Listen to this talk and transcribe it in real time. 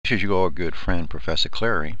much as your good friend Professor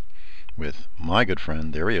Cleary with my good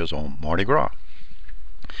friend, there he is, on Mardi Gras.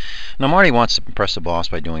 Now Marty wants to impress the boss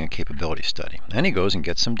by doing a capability study, and he goes and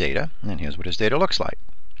gets some data, and here's what his data looks like.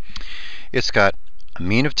 It's got a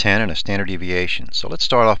mean of 10 and a standard deviation. So let's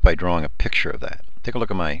start off by drawing a picture of that. Take a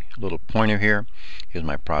look at my little pointer here. Here's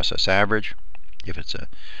my process average. If it's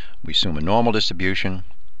we assume a normal distribution,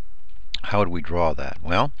 how would we draw that?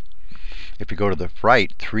 Well, if you go to the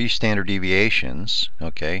right, 3 standard deviations,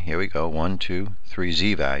 okay, here we go, 1, 2, 3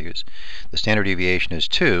 z-values. The standard deviation is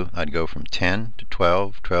 2. I'd go from 10 to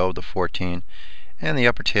 12, 12 to 14, and the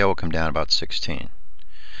upper tail will come down about 16.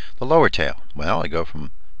 The lower tail, well, I go from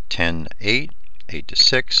 10 to 8, 8 to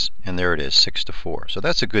 6, and there it is, 6 to 4. So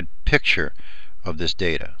that's a good picture of this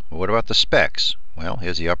data. Well, what about the specs? Well,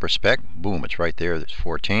 here's the upper spec, boom, it's right there, that's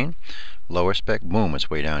 14. Lower spec, boom, it's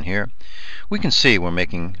way down here. We can see we're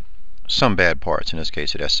making some bad parts. In this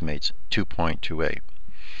case, it estimates 2.28.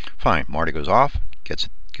 Fine, Marty goes off, gets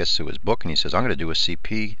to his book, and he says, I'm going to do a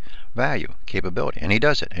CP value, capability. And he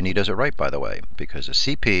does it, and he does it right, by the way, because the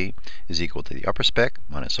CP is equal to the upper spec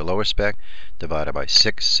minus the lower spec divided by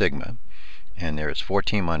 6 sigma. And there is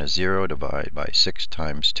 14 minus 0 divided by 6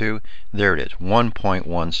 times 2. There it is,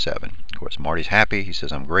 1.17. Of course, Marty's happy. He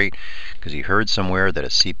says, I'm great, because he heard somewhere that a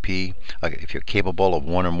CP, if you're capable of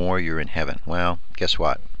 1 or more, you're in heaven. Well, guess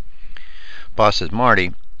what? Boss says,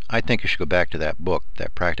 Marty, I think you should go back to that book,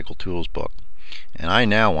 that Practical Tools book. And I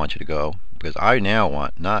now want you to go, because I now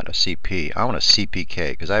want not a CP, I want a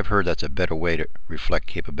CPK, because I've heard that's a better way to reflect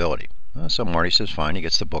capability. So Marty says, fine. He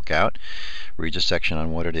gets the book out, reads a section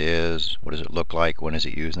on what it is, what does it look like, when is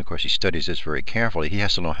it used, and of course he studies this very carefully. He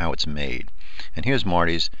has to know how it's made. And here's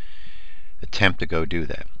Marty's attempt to go do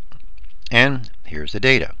that. And here's the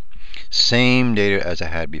data. Same data as I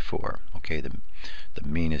had before. Okay, the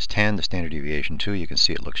mean is 10, the standard deviation 2. You can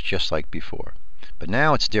see it looks just like before. But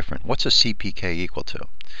now it's different. What's a CPK equal to?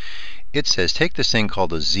 It says take this thing called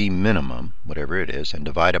the Z minimum, whatever it is, and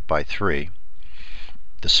divide it by 3,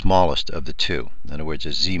 the smallest of the two. In other words,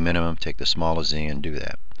 a Z minimum, take the smallest Z and do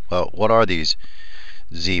that. Well, what are these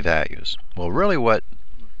Z values? Well, really what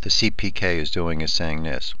the CPK is doing is saying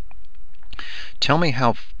this. Tell me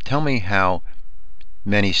how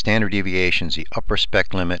many standard deviations the upper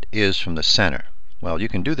spec limit is from the center. Well, you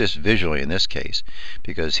can do this visually in this case,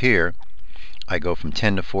 because here I go from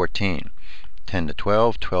 10 to 14, 10 to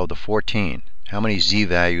 12, 12 to 14. How many Z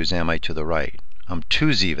values am I to the right? I'm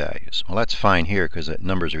 2 Z values. Well, that's fine here because the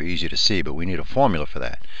numbers are easy to see, but we need a formula for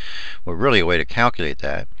that. Well, really a way to calculate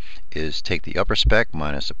that is take the upper spec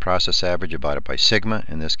minus the process average divided by sigma,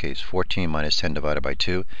 in this case 14 minus 10 divided by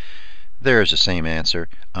 2. There's the same answer.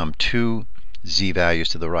 I'm 2 Z values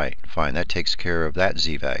to the right. Fine, that takes care of that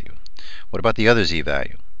Z value. What about the other Z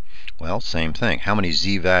value? Well, same thing. How many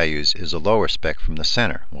Z values is the lower spec from the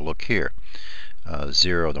center? Well, look here.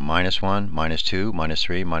 0 to minus 1, minus 2, minus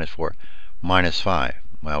 3, minus 4, minus 5.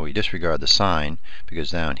 Well, we disregard the sign because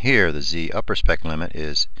down here the Z upper spec limit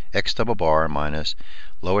is x double bar minus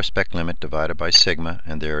lower spec limit divided by sigma,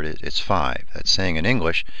 and there it is. It's 5. That's saying in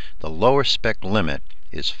English the lower spec limit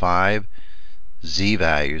is 5 Z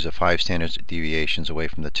values of 5 standard deviations away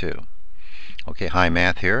from the 2. Okay, high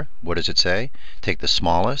math here. What does it say? Take the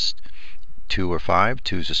smallest, 2 or 5.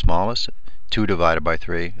 2 is the smallest. 2 divided by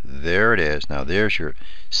 3. There it is. Now there's your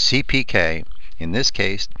CPK. In this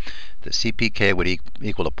case, the CPK would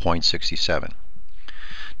equal to 0.67.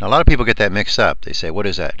 Now a lot of people get that mixed up. They say, what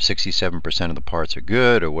is that? 67% of the parts are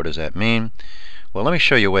good, or what does that mean? Well, let me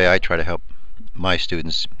show you a way I try to help my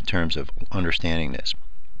students in terms of understanding this.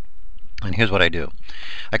 And here's what I do.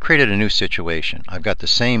 I created a new situation. I've got the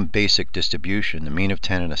same basic distribution, the mean of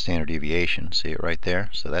 10 and a standard deviation. See it right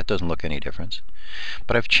there? So that doesn't look any difference.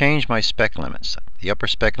 But I've changed my spec limits. The upper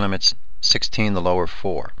spec limit's 16, the lower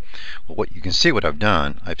 4. Well, what you can see what I've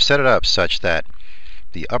done, I've set it up such that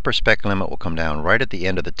the upper spec limit will come down right at the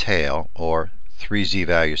end of the tail, or 3 Z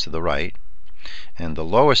values to the right, and the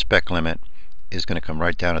lower spec limit is going to come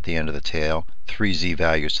right down at the end of the tail, 3 Z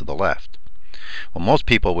values to the left. Well, most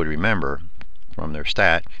people would remember from their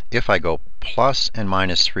stat, if I go plus and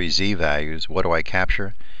minus 3 Z values, what do I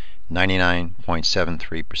capture?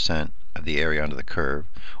 99.73% of the area under the curve.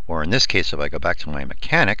 Or in this case, if I go back to my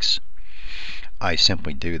mechanics, I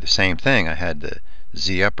simply do the same thing. I had the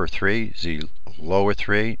Z upper 3, Z lower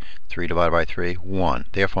 3, 3 divided by 3, 1.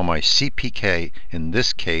 Therefore, my CPK in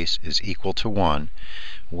this case is equal to 1.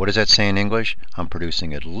 What does that say in English? I'm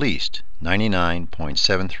producing at least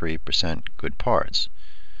 99.73% good parts.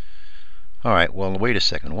 Alright, well, wait a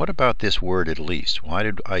second. What about this word at least? Why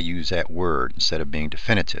did I use that word instead of being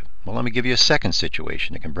definitive? Well, let me give you a second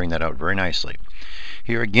situation that can bring that out very nicely.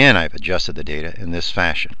 Here again, I've adjusted the data in this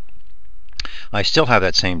fashion. I still have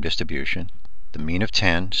that same distribution. The mean of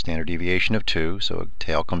 10, standard deviation of 2, so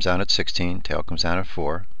tail comes down at 16, tail comes down at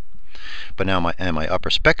 4. But now my upper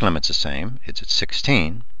spec limit's the same. It's at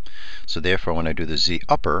 16. So therefore, when I do the z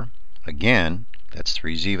upper, again, that's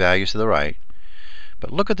 3 z values to the right.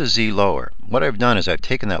 But look at the z lower. What I've done is I've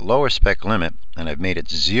taken that lower spec limit and I've made it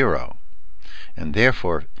 0. And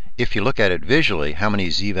therefore, if you look at it visually, how many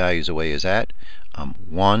z values away is that?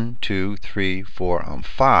 1, 2, 3, 4,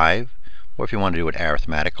 5. Or if you want to do it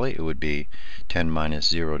arithmetically, it would be 10 minus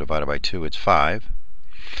 0 divided by 2, it's 5.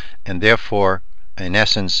 And therefore, in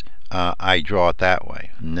essence, I draw it that way.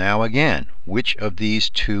 Now again, which of these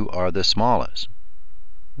two are the smallest?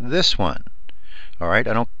 This one. Alright,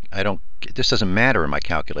 this doesn't matter in my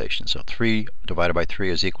calculation. So 3 divided by 3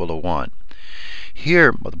 is equal to 1.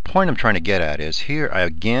 Here, the point I'm trying to get at is, here I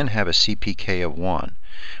again have a CPK of 1.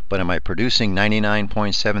 But am I producing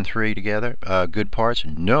 99.73 together, good parts?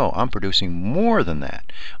 No, I'm producing more than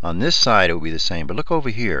that. On this side it would be the same, but look over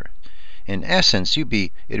here. In essence, it would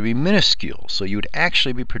be minuscule, so you would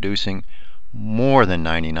actually be producing more than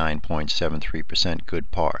 99.73%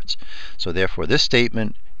 good parts. So therefore, this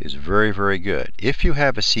statement is very, very good. If you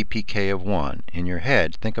have a CPK of 1 in your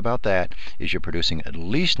head, think about that, is you're producing at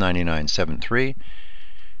least 99.73.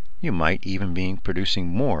 You might even be producing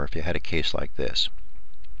more if you had a case like this.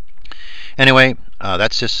 Anyway,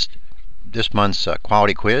 that's just this month's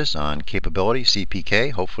quality quiz on capability,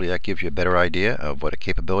 CPK. Hopefully that gives you a better idea of what a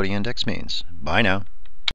capability index means. Bye now.